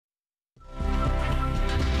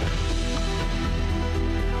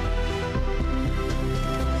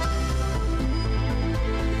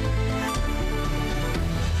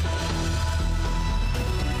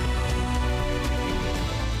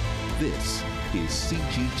is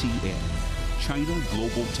CGTN, China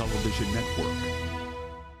Global Television Network.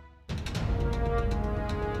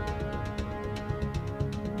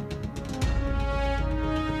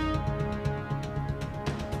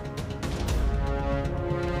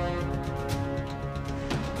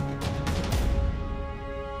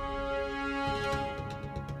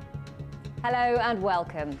 Hello and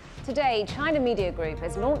welcome. Today, China Media Group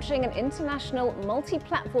is launching an international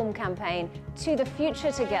multi-platform campaign, To the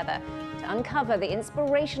Future Together, to uncover the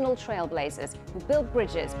inspirational trailblazers who build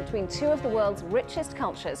bridges between two of the world's richest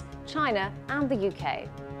cultures, China and the UK.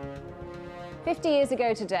 50 years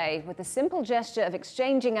ago today, with the simple gesture of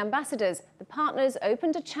exchanging ambassadors, the partners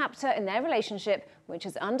opened a chapter in their relationship which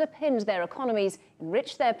has underpinned their economies,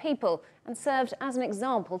 enriched their people, and served as an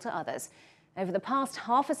example to others. Over the past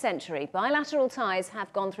half a century, bilateral ties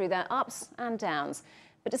have gone through their ups and downs.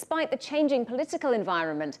 But despite the changing political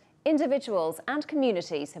environment, individuals and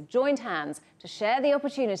communities have joined hands to share the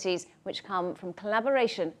opportunities which come from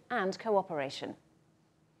collaboration and cooperation.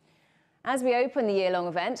 As we open the year-long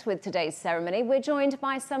event with today's ceremony, we're joined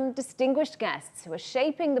by some distinguished guests who are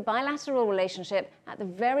shaping the bilateral relationship at the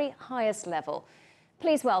very highest level.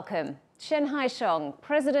 Please welcome Chen Haisheng,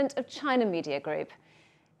 President of China Media Group;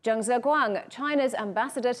 Zheng Zeguang, China's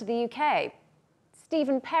ambassador to the UK;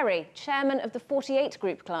 Stephen Perry, chairman of the 48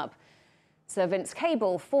 Group Club; Sir Vince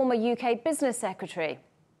Cable, former UK business secretary;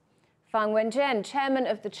 Fang Wenjian, chairman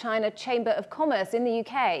of the China Chamber of Commerce in the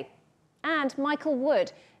UK; and Michael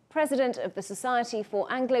Wood, president of the Society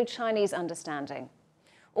for Anglo-Chinese Understanding.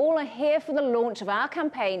 All are here for the launch of our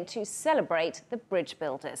campaign to celebrate the bridge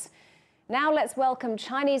builders. Now let's welcome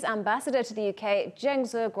Chinese ambassador to the UK, Zheng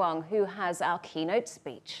Zeguang, who has our keynote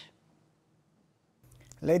speech.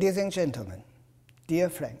 Ladies and gentlemen, dear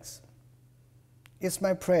friends, it's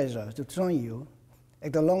my pleasure to join you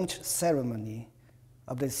at the launch ceremony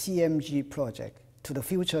of the CMG project, To the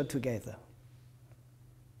Future Together.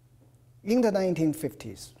 In the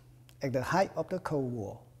 1950s, at the height of the Cold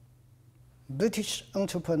War, British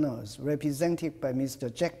entrepreneurs represented by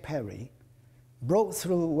Mr. Jack Perry broke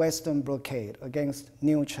through Western blockade against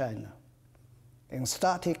New China and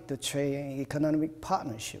started the trade and economic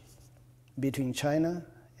partnership between China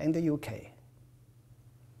and the UK.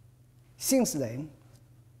 Since then,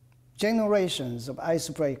 generations of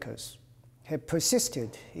icebreakers have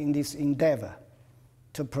persisted in this endeavor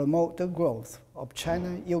to promote the growth of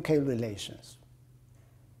China-UK relations.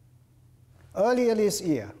 Earlier this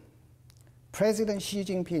year, President Xi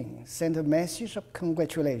Jinping sent a message of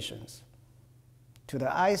congratulations to the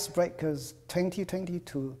Icebreakers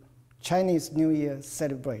 2022 Chinese New Year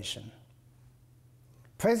celebration.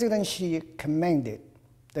 President Xi commended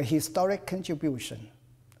the historic contribution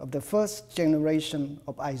of the first generation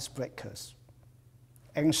of icebreakers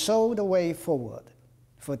and showed the way forward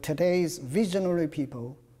for today's visionary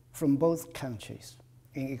people from both countries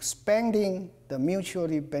in expanding the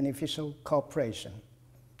mutually beneficial cooperation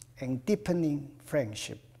and deepening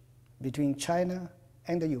friendship between China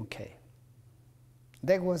and the UK.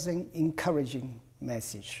 That was an encouraging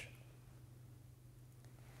message.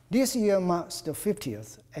 This year marks the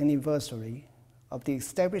 50th anniversary of the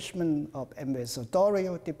establishment of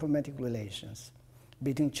ambassadorial diplomatic relations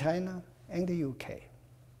between China and the UK.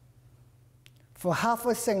 For half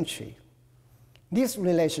a century, this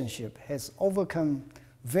relationship has overcome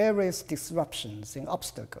various disruptions and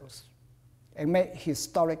obstacles and made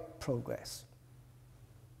historic progress.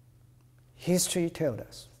 History tells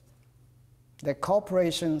us that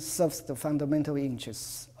cooperation serves the fundamental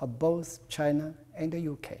interests of both China and the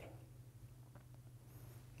UK.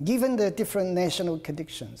 Given the different national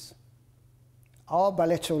conditions, our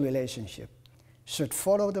bilateral relationship should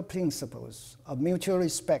follow the principles of mutual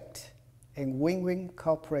respect and win-win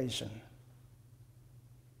cooperation.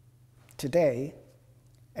 Today,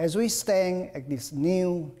 as we stand at this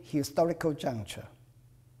new historical juncture,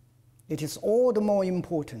 it is all the more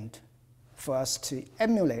important for us to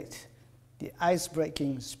emulate the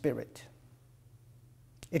ice-breaking spirit.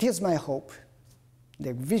 It is my hope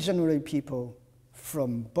that visionary people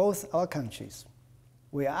from both our countries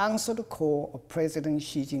will answer the call of President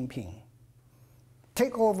Xi Jinping,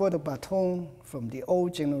 take over the baton from the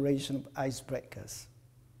old generation of icebreakers.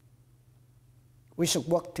 We should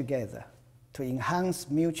work together to enhance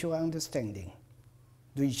mutual understanding,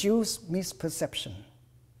 reduce misperception,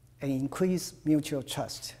 and increase mutual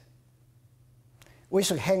trust. We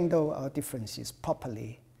should handle our differences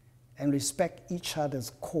properly and respect each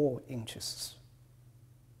other's core interests.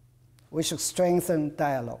 We should strengthen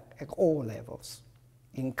dialogue at all levels,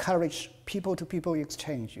 encourage people-to-people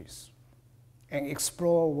exchanges, and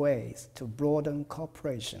explore ways to broaden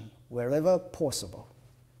cooperation wherever possible.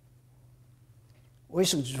 We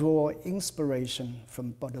should draw inspiration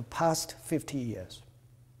from the past 50 years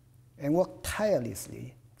and work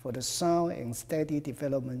tirelessly for the sound and steady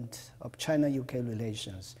development of China-UK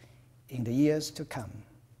relations in the years to come.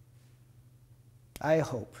 I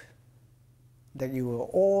hope that you will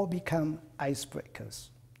all become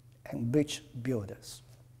icebreakers and bridge builders.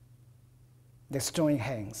 Let's join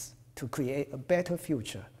hands to create a better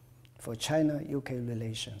future for China-UK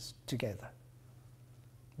relations together.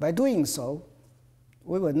 By doing so,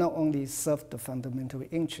 we will not only serve the fundamental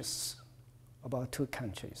interests of our two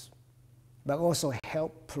countries, but also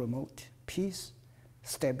help promote peace,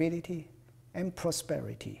 stability, and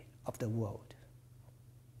prosperity of the world.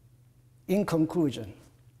 In conclusion,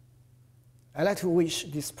 I'd like to wish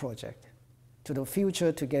this project, To the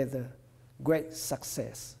Future Together, great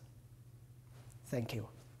success. Thank you.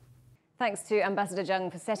 Thanks to Ambassador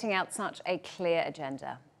Zheng for setting out such a clear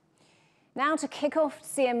agenda. Now to kick off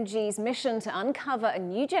CMG's mission to uncover a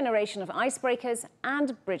new generation of icebreakers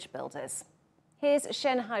and bridge builders. Here's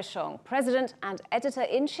Shen Haishong, President and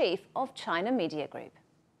Editor-in-Chief of China Media Group.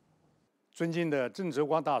 尊敬的郑泽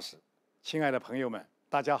光大使，亲爱的朋友们，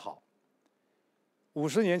大家好。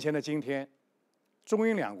50年前的今天，中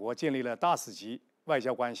英两国建立了大使级外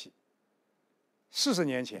交关系。40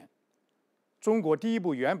年前，中国第一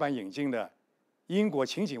部原版引进的英国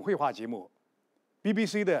情景绘画节目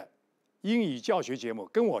BBC 的英语教学节目《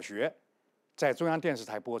跟我学》在中央电视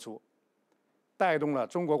台播出，带动了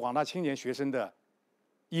中国广大青年学生的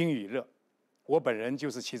英语热。我本人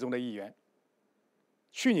就是其中的一员。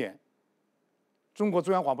去年，中国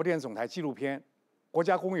中央广播电视总台纪录片《国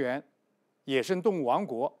家公园：野生动物王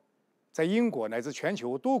国》在英国乃至全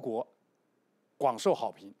球多国广受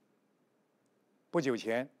好评。不久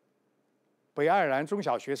前，北爱尔兰中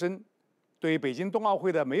小学生对北京冬奥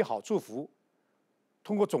会的美好祝福，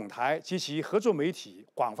通过总台及其合作媒体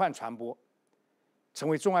广泛传播，成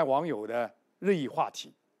为中外网友的热议话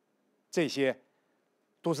题。这些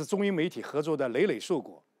都是中英媒体合作的累累硕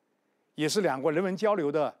果，也是两国人文交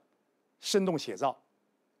流的生动写照。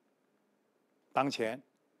当前，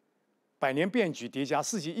百年变局叠加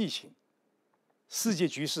世纪疫情，世界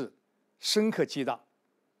局势深刻激荡。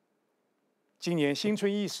今年新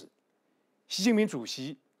春伊始，习近平主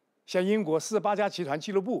席向英国48家集团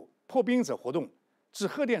俱乐部破冰者活动致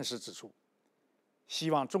贺电时指出，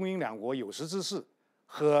希望中英两国有识之士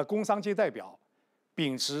和工商界代表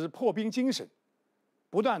秉持破冰精神，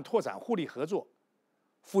不断拓展互利合作，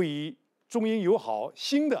赋予中英友好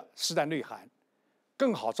新的时代内涵，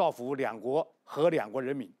更好造福两国和两国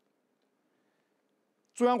人民。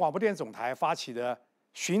中央广播电视总台发起的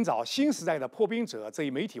寻找新时代的破冰者这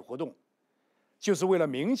一媒体活动，就是为了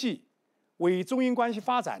铭记为中英关系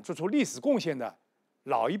发展做出历史贡献的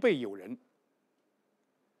老一辈友人。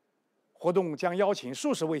活动将邀请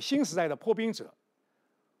数十位新时代的破冰者，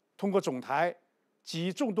通过总台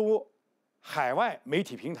及众多海外媒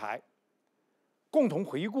体平台，共同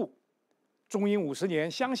回顾中英50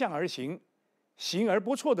年相向而行、行而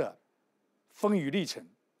不辍的风雨历程，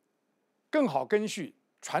更好根续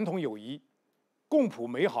传统友谊，共谱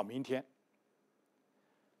美好明天。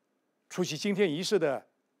出席今天仪式的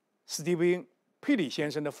史蒂文·佩里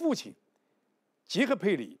先生的父亲杰克·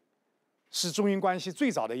佩里是中英关系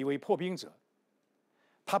最早的一位破冰者，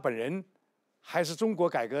他本人还是中国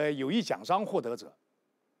改革友谊奖章获得者。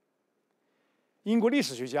英国历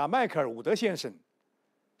史学家迈克尔·伍德先生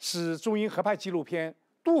是中英合拍纪录片《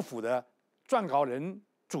杜甫》的撰稿人、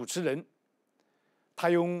主持人，他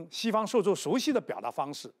用西方受众熟悉的表达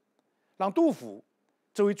方式，让杜甫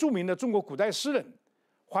这位著名的中国古代诗人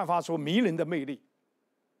焕发出迷人的魅力。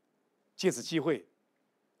借此机会，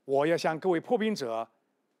我要向各位破冰者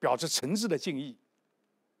表示诚挚的敬意。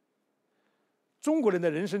中国人的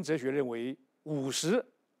人生哲学认为50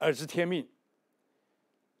而知天命。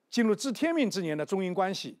进入知天命之年的中英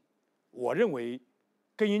关系，我认为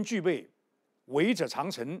更应具备为者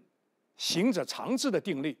常成、行者常至的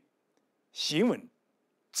定力，行稳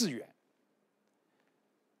致远。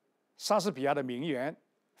莎士比亚的名言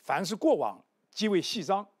“凡是过往，即为序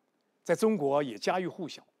章”，在中国也家喻户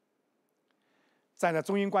晓。站在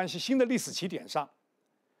中英关系新的历史起点上，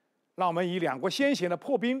让我们以两国先贤的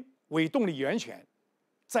破冰为动力源泉，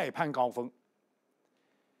再攀高峰。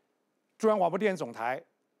中央广播电视总台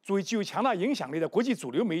作为具有强大影响力的国际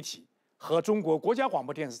主流媒体和中国国家广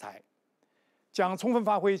播电视台，将充分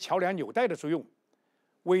发挥桥梁纽带的作用，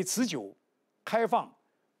为持久、开放、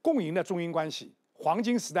共赢的中英关系黄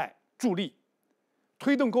金时代助力，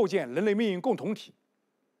推动构建人类命运共同体。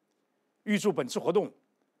预祝本次活动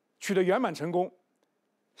取得圆满成功。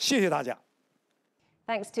谢谢大家。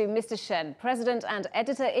Thanks to Mr. Shen, President and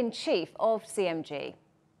Editor-in-Chief of CMG.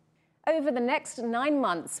 Over the next 9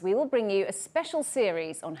 months, we will bring you a special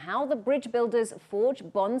series on how the bridge builders forge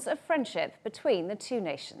bonds of friendship between the two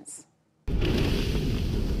nations.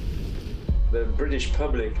 The British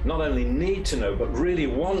public not only need to know, but really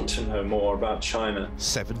want to know more about China.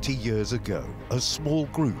 70 years ago, a small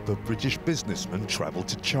group of British businessmen travelled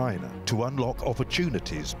to China to unlock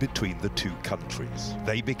opportunities between the two countries.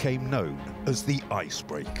 They became known as the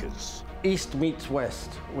icebreakers. East meets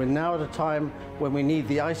West. We're now at a time when we need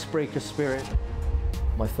the icebreaker spirit.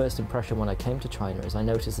 My first impression when I came to China is I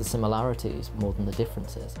noticed the similarities more than the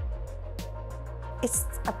differences. It's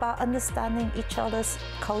about understanding each other's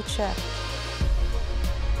culture.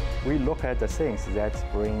 We look at the things that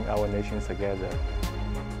bring our nations together.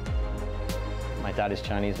 My dad is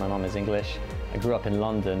Chinese, my mum is English. I grew up in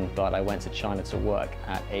London, but I went to China to work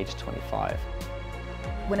at age 25.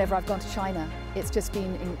 Whenever I've gone to China, it's just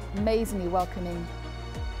been amazingly welcoming.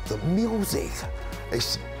 The music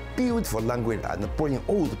is beautiful language and bring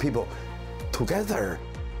all the people together.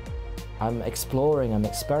 I'm exploring, I'm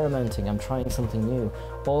experimenting, I'm trying something new,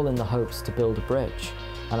 all in the hopes to build a bridge.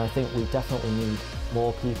 And I think we definitely need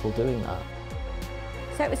more people doing that.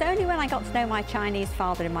 So it was only when I got to know my Chinese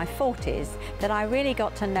father in my 40s that I really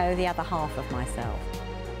got to know the other half of myself.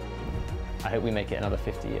 I hope we make it another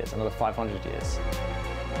 50 years, another 500 years.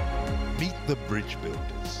 Meet the bridge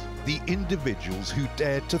builders, the individuals who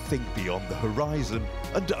dared to think beyond the horizon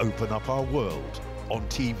and open up our world, on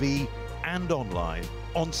TV and online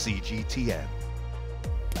on CGTN.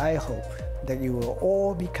 I hope that you will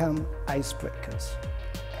all become icebreakers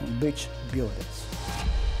and bridge builders.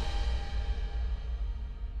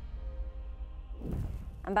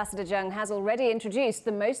 Ambassador Zheng has already introduced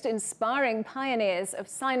the most inspiring pioneers of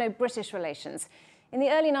Sino-British relations. In the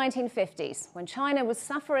early 1950s, when China was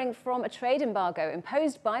suffering from a trade embargo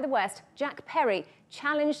imposed by the West, Jack Perry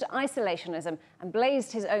challenged isolationism and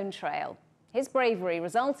blazed his own trail. His bravery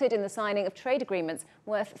resulted in the signing of trade agreements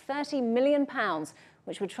worth £30 million,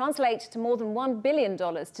 which would translate to more than $1 billion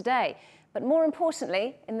today. But more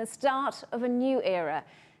importantly, in the start of a new era.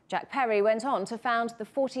 Jack Perry went on to found the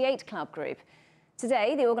 48 Club Group.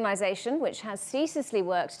 Today, the organisation, which has ceaselessly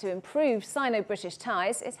worked to improve Sino-British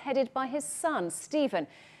ties, is headed by his son, Stephen.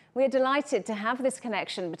 We are delighted to have this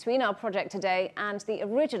connection between our project today and the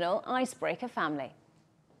original Icebreaker family.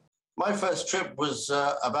 My first trip was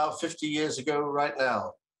about 50 years ago right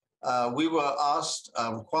now. We were asked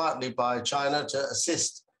quietly by China to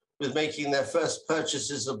assist with making their first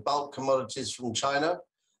purchases of bulk commodities from China.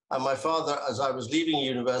 And my father, as I was leaving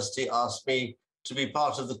university, asked me to be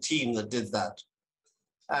part of the team that did that.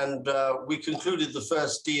 And we concluded the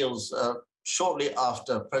first deals shortly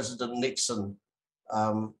after President Nixon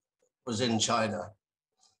was in China.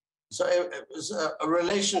 So it was a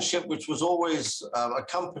relationship which was always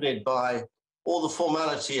accompanied by all the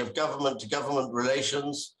formality of government-to-government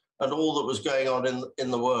relations and all that was going on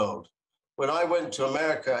in the world. When I went to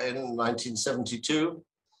America in 1972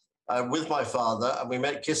 with my father, and we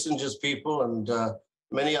met Kissinger's people and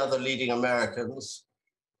many other leading Americans,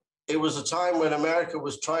 it was a time when America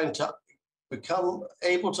was trying to become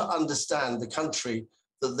able to understand the country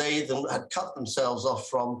that they had cut themselves off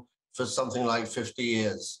from for something like 50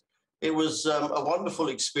 years. It was a wonderful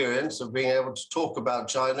experience of being able to talk about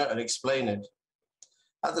China and explain it.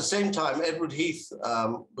 At the same time, Edward Heath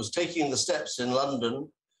was taking the steps in London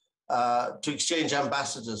to exchange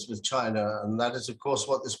ambassadors with China. And that is, of course,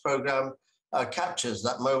 what this program captures,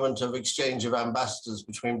 that moment of exchange of ambassadors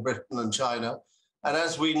between Britain and China. And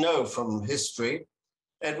as we know from history,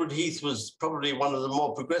 Edward Heath was probably one of the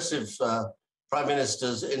more progressive prime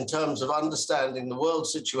ministers in terms of understanding the world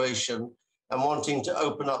situation and wanting to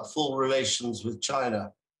open up full relations with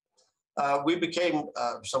China. We became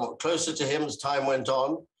somewhat closer to him as time went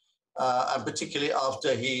on, and particularly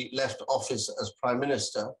after he left office as prime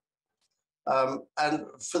minister. And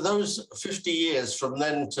for those 50 years from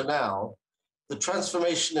then to now, the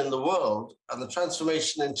transformation in the world and the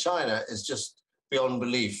transformation in China is just beyond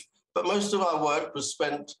belief. But most of our work was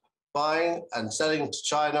spent buying and selling to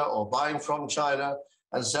China, or buying from China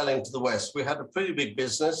and selling to the West. We had a pretty big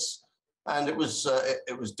business, and it was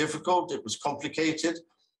difficult, it was complicated,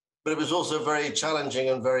 but it was also very challenging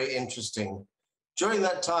and very interesting. During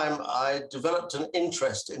that time, I developed an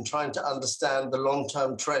interest in trying to understand the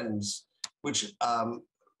long-term trends, which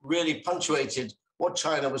really punctuated what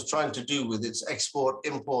China was trying to do with its export,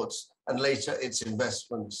 imports, and later its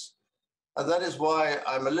investments. And that is why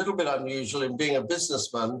I'm a little bit unusual in being a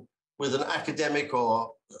businessman with an academic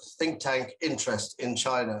or think tank interest in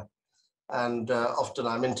China. And often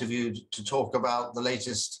I'm interviewed to talk about the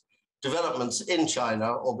latest developments in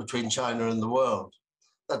China or between China and the world.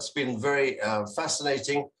 That's been very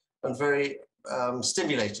fascinating and very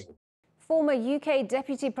stimulating. Former UK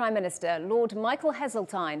Deputy Prime Minister Lord Michael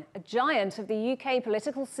Heseltine, a giant of the UK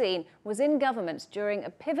political scene, was in government during a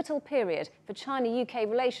pivotal period for China-UK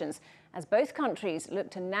relations as both countries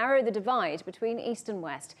looked to narrow the divide between East and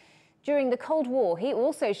West. During the Cold War, he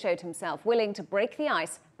also showed himself willing to break the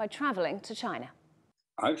ice by travelling to China.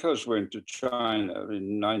 I first went to China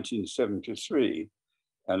in 1973,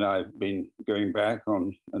 and I've been going back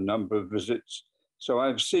on a number of visits. So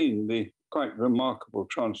I've seen the quite remarkable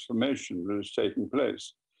transformation that has taken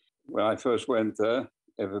place. When I first went there,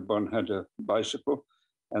 everyone had a bicycle,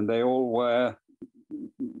 and they all wear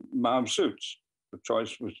Mao suits. The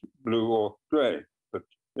choice was blue or grey, but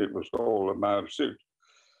it was all a Mao suit.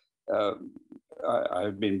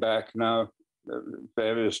 I've been back now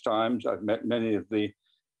various times. I've met many of the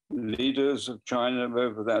leaders of China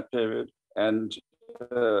over that period, and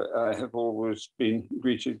I have always been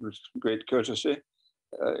greeted with great courtesy.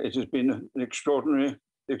 It has been an extraordinary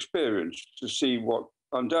experience to see what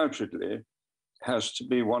undoubtedly has to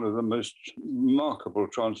be one of the most remarkable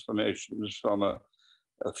transformations from a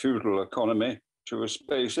feudal economy to a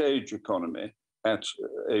space-age economy at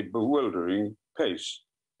a bewildering pace.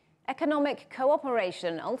 Economic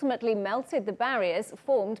cooperation ultimately melted the barriers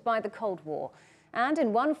formed by the Cold War. And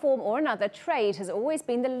in one form or another, trade has always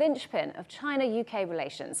been the linchpin of China-UK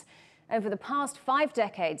relations. Over the past 5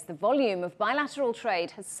 decades, the volume of bilateral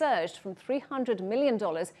trade has surged from $300 million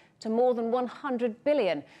to more than $100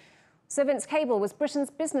 billion. Sir Vince Cable was Britain's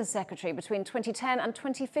business secretary between 2010 and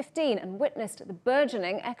 2015 and witnessed the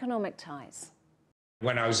burgeoning economic ties.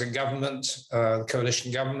 When I was in government, the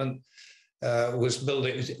coalition government was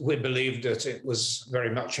building, we believed that it was very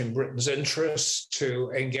much in Britain's interest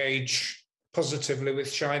to engage positively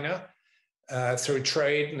with China through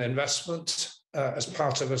trade and investment as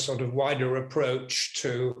part of a sort of wider approach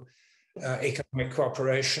to economic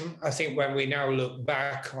cooperation. I think when we now look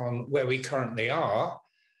back on where we currently are,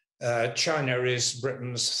 China is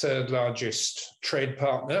Britain's third largest trade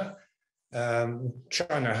partner.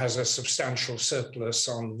 China has a substantial surplus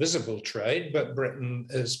on visible trade, but Britain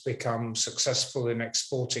has become successful in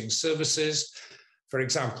exporting services. For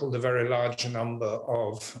example, the very large number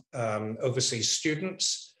of overseas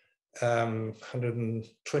students,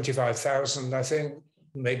 125,000, I think,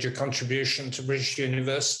 major contribution to British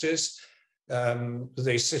universities.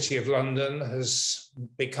 The City of London has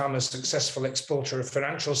become a successful exporter of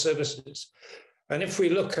financial services. And if we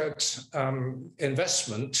look at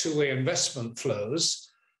investment, two-way investment flows,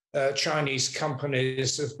 Chinese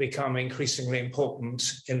companies have become increasingly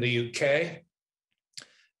important in the UK.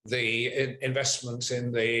 The investment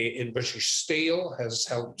in British Steel has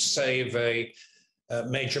helped save a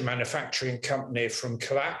major manufacturing company from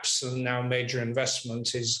collapse, and now major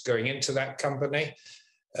investment is going into that company.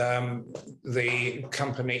 The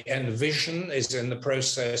company Envision is in the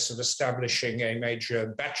process of establishing a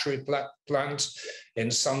major battery plant in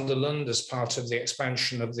Sunderland as part of the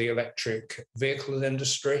expansion of the electric vehicle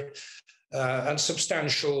industry. And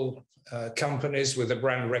substantial companies with a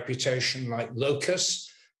brand reputation like Lotus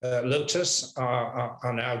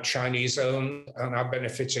are now Chinese-owned and are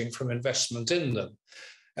benefiting from investment in them.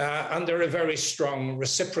 And there are very strong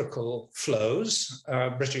reciprocal flows.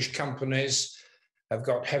 British companies have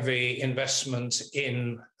got heavy investment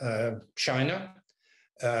in China.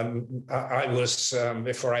 I was,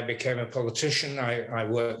 before I became a politician, I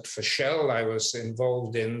worked for Shell. I was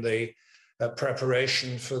involved in the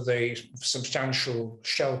preparation for the substantial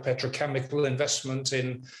Shell petrochemical investment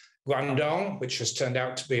in Guangdong, which has turned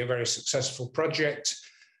out to be a very successful project.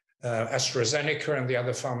 AstraZeneca and the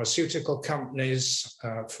other pharmaceutical companies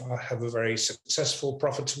have a very successful,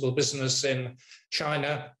 profitable business in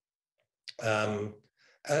China. And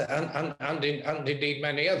indeed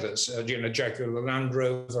many others, Jaguar Land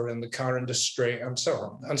Rover in the car industry and so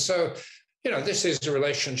on. And so, this is a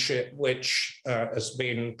relationship which has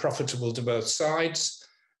been profitable to both sides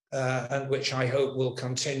and which I hope will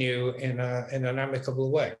continue in an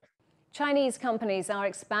amicable way. Chinese companies are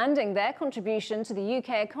expanding their contribution to the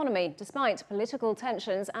UK economy despite political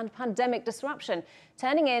tensions and pandemic disruption,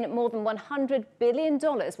 turning in more than $100 billion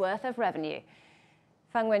worth of revenue.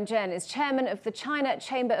 Fang Wenjian is chairman of the China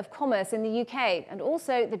Chamber of Commerce in the UK and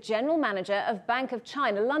also the general manager of Bank of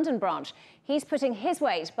China London branch. He's putting his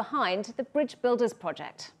weight behind the Bridge Builders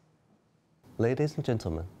project. Ladies and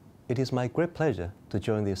gentlemen, it is my great pleasure to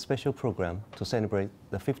join this special program to celebrate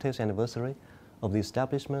the 50th anniversary of the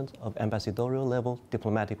establishment of ambassadorial-level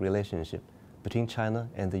diplomatic relationship between China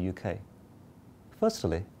and the UK.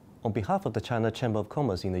 Firstly, on behalf of the China Chamber of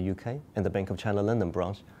Commerce in the UK and the Bank of China London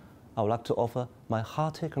branch, I would like to offer my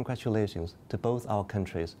hearty congratulations to both our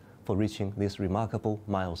countries for reaching this remarkable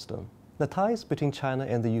milestone. The ties between China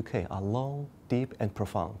and the UK are long, deep, and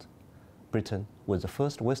profound. Britain was the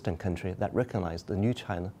first Western country that recognized the new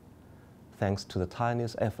China. Thanks to the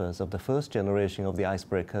tireless efforts of the first generation of the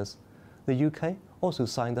icebreakers, the UK also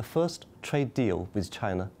signed the first trade deal with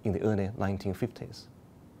China in the early 1950s.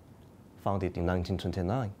 Founded in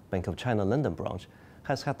 1929, Bank of China London branch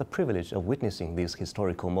has had the privilege of witnessing these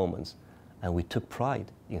historical moments, and we took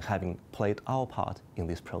pride in having played our part in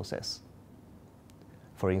this process.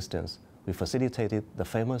 For instance, we facilitated the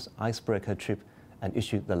famous icebreaker trip and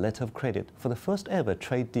issued the letter of credit for the first ever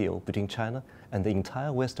trade deal between China and the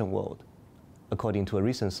entire Western world. According to a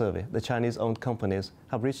recent survey, the Chinese-owned companies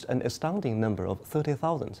have reached an astounding number of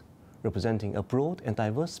 30,000, representing a broad and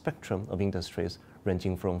diverse spectrum of industries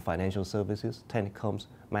ranging from financial services, telecoms,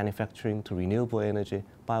 manufacturing to renewable energy,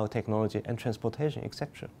 biotechnology and transportation,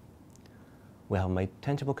 etc. We have made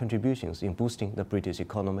tangible contributions in boosting the British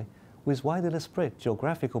economy with widely spread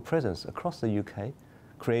geographical presence across the UK,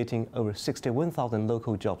 creating over 61,000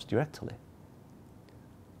 local jobs directly.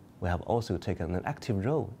 We have also taken an active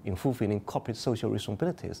role in fulfilling corporate social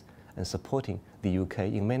responsibilities and supporting the UK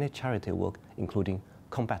in many charity work, including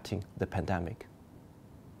combating the pandemic.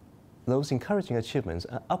 Those encouraging achievements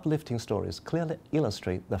and uplifting stories clearly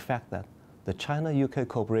illustrate the fact that the China-UK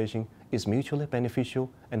cooperation is mutually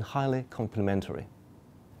beneficial and highly complementary.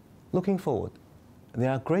 Looking forward,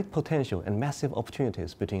 there are great potential and massive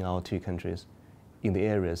opportunities between our two countries in the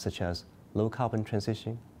areas such as low carbon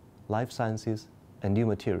transition, life sciences, and new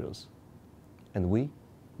materials. And we,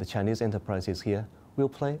 the Chinese enterprises here, will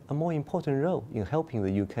play a more important role in helping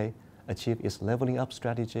the UK achieve its levelling up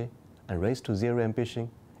strategy and race to zero ambition,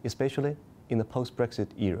 especially in the post-Brexit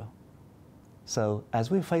era. So,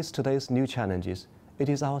 as we face today's new challenges, it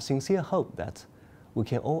is our sincere hope that we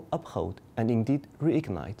can all uphold and indeed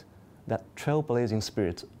reignite that trailblazing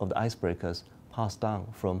spirit of the icebreakers passed down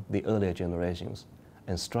from the earlier generations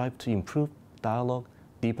and strive to improve dialogue,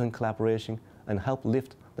 deepen collaboration, and help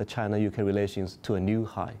lift the China-UK relations to a new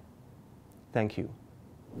high. Thank you.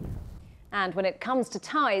 And when it comes to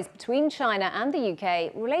ties between China and the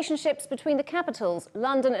UK, relationships between the capitals,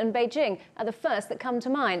 London and Beijing, are the first that come to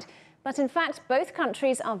mind. But in fact, both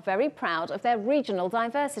countries are very proud of their regional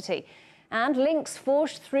diversity. And links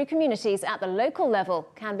forged through communities at the local level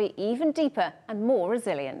can be even deeper and more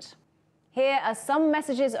resilient. Here are some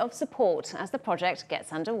messages of support as the project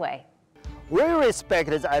gets underway. We respect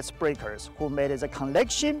the icebreakers who made the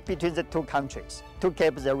connection between the two countries to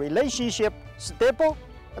keep the relationship stable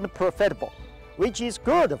and profitable, which is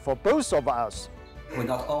good for both of us. We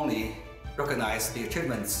not only recognize the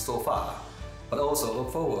achievements so far, but also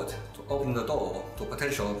look forward to opening the door to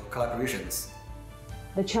potential collaborations.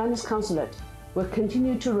 The Chinese consulate will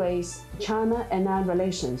continue to raise China and our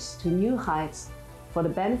relations to new heights for the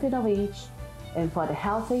benefit of each and for the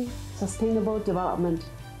healthy, sustainable development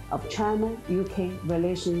of China-UK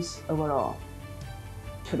relations overall.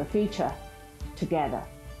 To the future, together.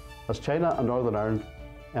 As China and Northern Ireland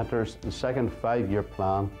enters the second 5-year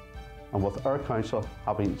plan, and with our Council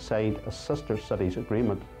having signed a sister cities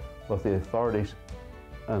agreement with the authorities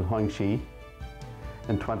in Huangxi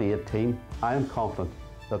in 2018, I am confident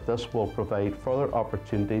that this will provide further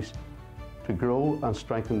opportunities to grow and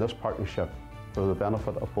strengthen this partnership for the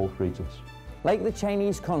benefit of both regions. Like the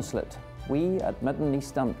Chinese consulate, we at Mid and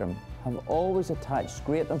East Antrim have always attached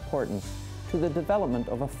great importance to the development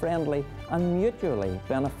of a friendly and mutually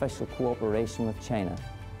beneficial cooperation with China,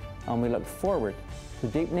 and we look forward to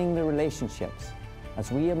deepening the relationships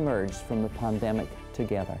as we emerge from the pandemic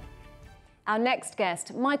together. Our next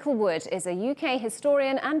guest, Michael Wood, is a UK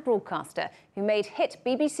historian and broadcaster who made hit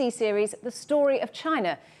BBC series The Story of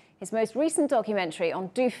China. His most recent documentary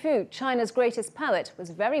on Du Fu, China's greatest poet,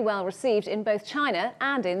 was very well received in both China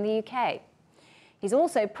and in the UK. He's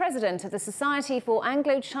also president of the Society for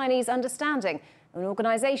Anglo-Chinese Understanding, an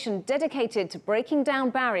organisation dedicated to breaking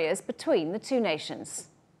down barriers between the two nations.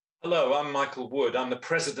 Hello, I'm Michael Wood. I'm the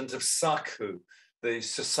president of SACU, the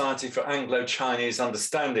Society for Anglo-Chinese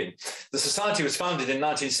Understanding. The society was founded in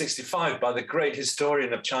 1965 by the great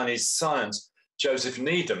historian of Chinese science, Joseph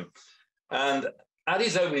Needham. And at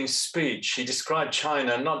his opening speech, he described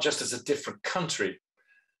China not just as a different country,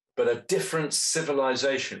 but a different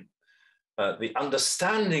civilization, the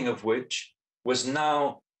understanding of which was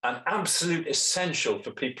now an absolute essential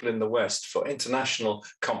for people in the West, for international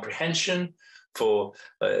comprehension, for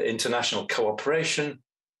international cooperation,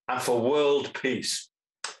 and for world peace.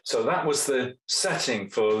 So that was the setting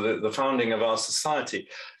for the founding of our society.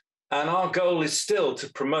 And our goal is still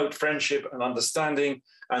to promote friendship and understanding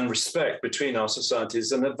and respect between our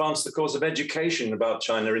societies and advance the cause of education about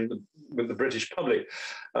China with the British public.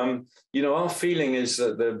 You know, our feeling is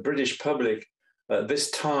that the British public at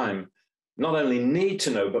this time not only need to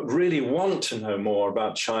know, but really want to know more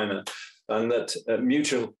about China, and that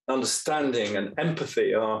mutual understanding and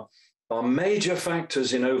empathy are major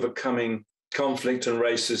factors in overcoming conflict and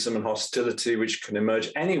racism and hostility, which can emerge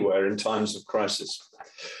anywhere in times of crisis.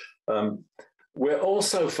 We're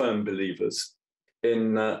also firm believers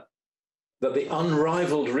in that the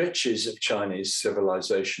unrivaled riches of Chinese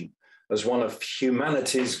civilization as one of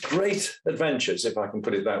humanity's great adventures, if I can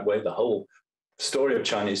put it that way, the whole story of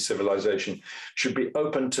Chinese civilization should be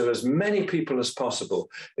open to as many people as possible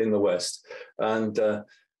in the West. And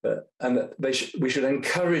we should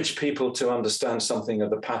encourage people to understand something of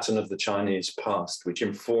the pattern of the Chinese past, which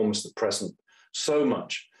informs the present so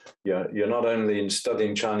much. You're not only in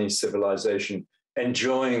studying Chinese civilization,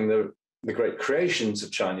 enjoying the great creations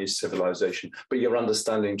of Chinese civilization, but you're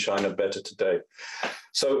understanding China better today.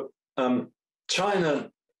 So China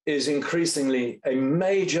is increasingly a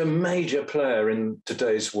major player in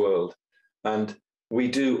today's world. And we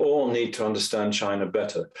do all need to understand China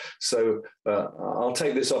better. So I'll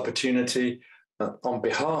take this opportunity on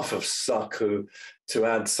behalf of SACU to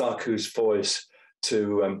add SACU's voice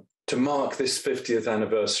to mark this 50th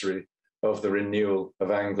anniversary of the renewal of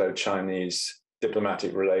Anglo-Chinese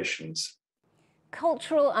diplomatic relations.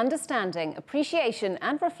 Cultural understanding, appreciation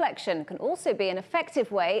and reflection can also be an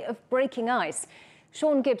effective way of breaking ice.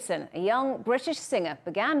 Sean Gibson, a young British singer,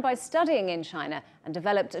 began by studying in China and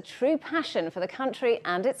developed a true passion for the country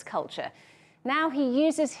and its culture. Now he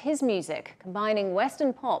uses his music, combining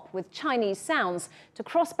Western pop with Chinese sounds, to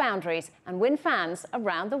cross boundaries and win fans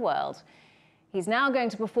around the world. He's now going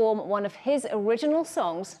to perform one of his original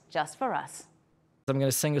songs just for us. I'm going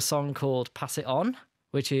to sing a song called Pass It On,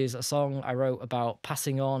 which is a song I wrote about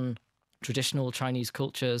passing on traditional Chinese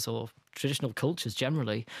cultures, or traditional cultures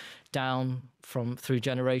generally, down through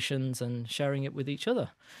generations and sharing it with each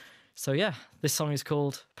other. So yeah, this song is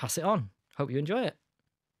called Pass It On. Hope you enjoy it.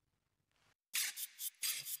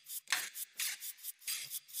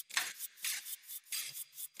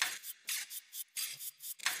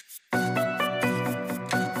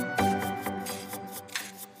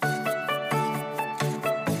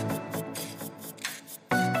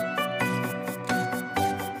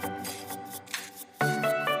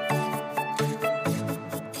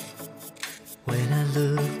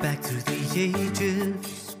 Look back through the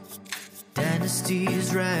ages,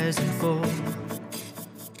 dynasties rise and fall,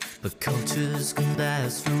 but cultures can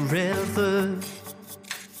last forever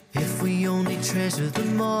if we only treasure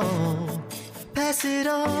them all. Pass it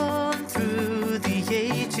on through the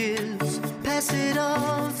ages, pass it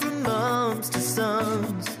on from moms to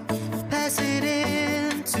sons, pass it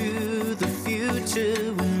into the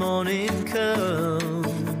future when morning comes.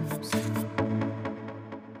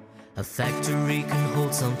 A factory can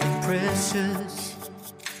hold something precious,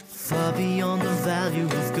 far beyond the value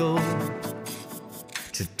of gold.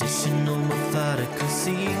 Traditional methodical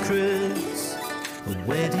secrets, a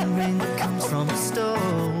wedding ring that comes from a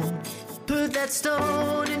stone. Put that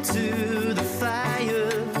stone into the fire,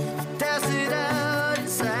 douse it out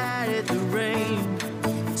inside the rain,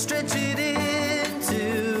 stretch it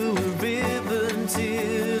into a ribbon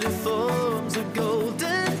till it forms a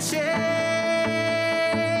golden chain.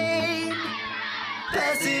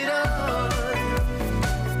 Pass it on,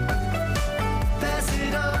 pass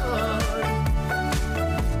it on,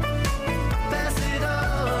 pass it on,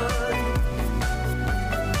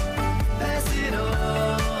 pass it on.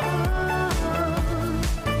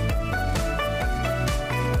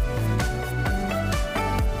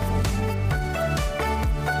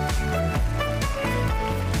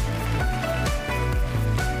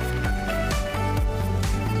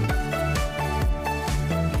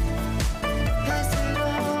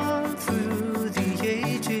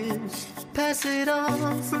 Pass it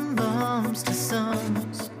on from moms to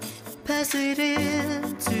sons, pass it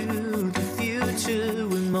into the future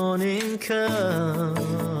when morning comes.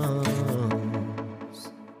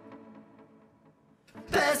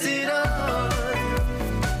 Pass it on.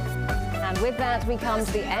 And with that, we come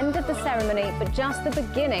to the end of the ceremony, but just the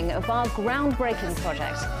beginning of our groundbreaking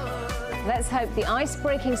project. Let's hope the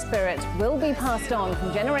ice-breaking spirit will be passed on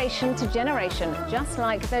from generation to generation, just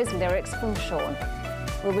like those lyrics from Sean.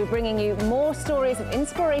 We'll be bringing you more stories of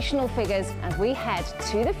inspirational figures as we head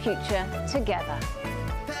to the future together.